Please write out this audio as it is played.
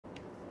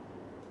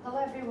Hello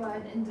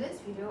everyone, in this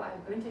video I'm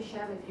going to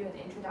share with you an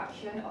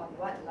introduction on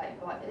what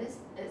Lightboard is,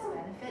 its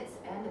benefits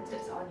and the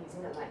tips on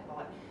using the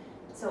Lightboard.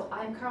 So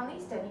I'm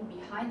currently standing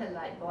behind the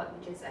Lightboard,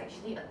 which is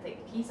actually a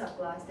thick piece of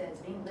glass that is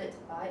being lit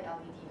by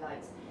LED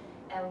lights.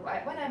 And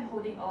what I'm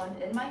holding on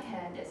in my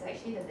hand is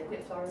actually the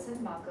liquid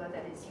fluorescent marker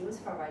that is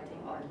used for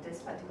writing on this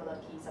particular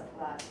piece of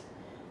glass.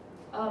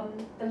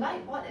 The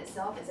Lightboard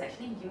itself is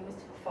actually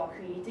used for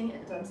creating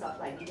in terms of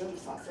like video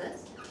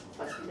resources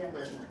for student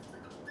learning.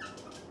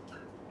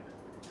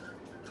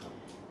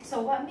 So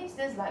what makes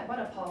this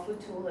Lightboard a powerful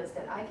tool is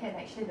that I can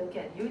actually look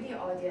at you, the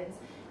audience,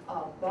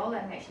 while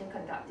I'm actually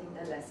conducting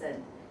the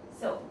lesson.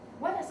 So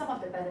what are some of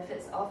the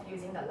benefits of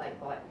using the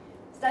Lightboard?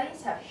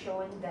 Studies have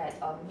shown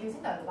that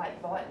using the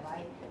Lightboard,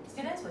 right,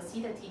 students will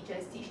see the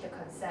teachers teach the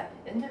concept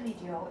in the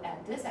video, and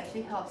this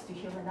actually helps to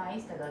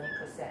humanize the learning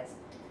process.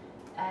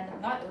 And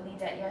not only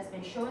that, it has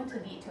been shown to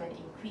lead to an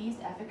increased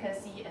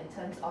efficacy in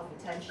terms of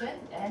retention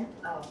and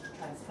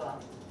transfer.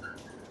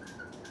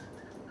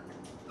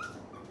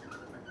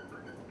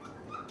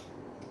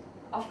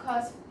 Of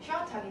course,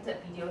 short targeted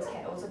videos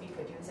can also be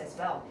produced as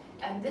well,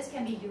 and this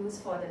can be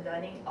used for the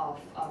learning of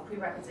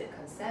prerequisite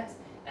concepts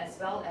as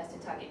well as to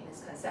target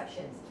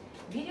misconceptions.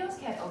 Videos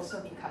can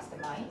also be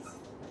customized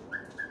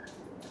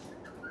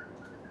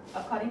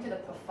according to the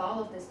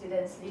profile of the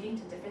students, leading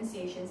to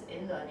differentiations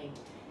in learning.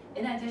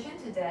 In addition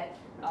to that,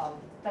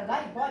 the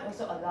Lightboard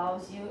also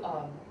allows you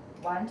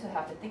one to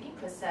have the thinking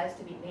process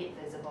to be made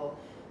visible.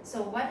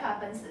 So what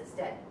happens is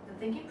that the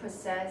thinking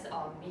process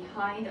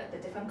behind the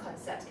different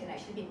concepts can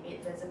actually be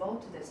made visible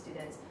to the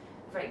students.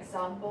 For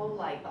example,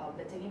 like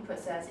the thinking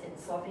process in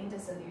solving the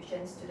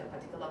solutions to the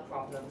particular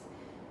problems.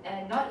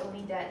 And not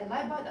only that, the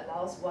Lightboard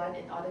allows one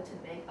in order to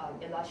make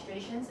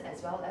illustrations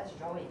as well as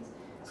drawings.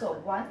 So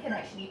one can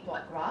actually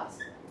plot graphs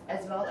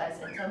as well as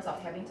in terms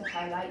of having to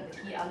highlight the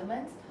key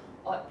elements,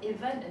 or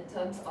even in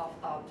terms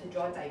of to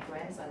draw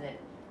diagrams on it.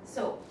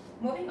 So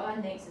moving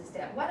on next is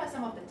that what are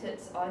some of the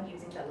tips on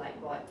using the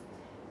Lightboard?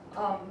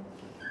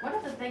 One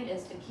of the things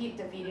is to keep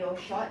the video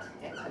short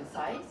and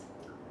concise,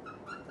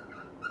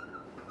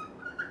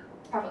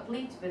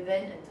 probably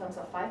within in terms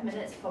of 5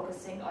 minutes,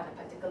 focusing on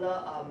a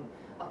particular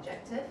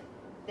objective.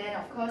 Then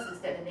of course is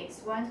that the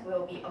next one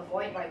will be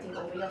avoid writing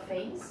over your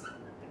face.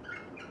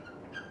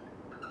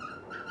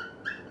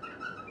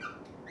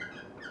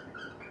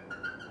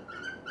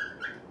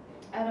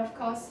 And of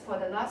course, for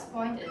the last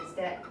point is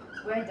that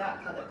wear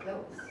dark colored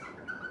clothes.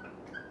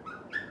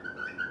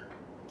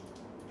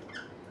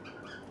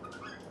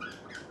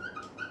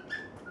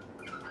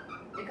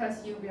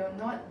 Because you will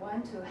not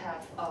want to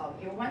have,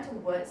 you want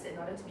your words in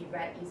order to be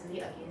read easily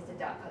against the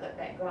dark colored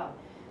background.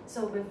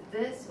 So with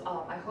this,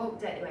 I hope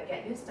that it will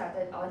get you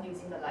started on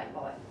using the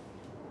Lightboard.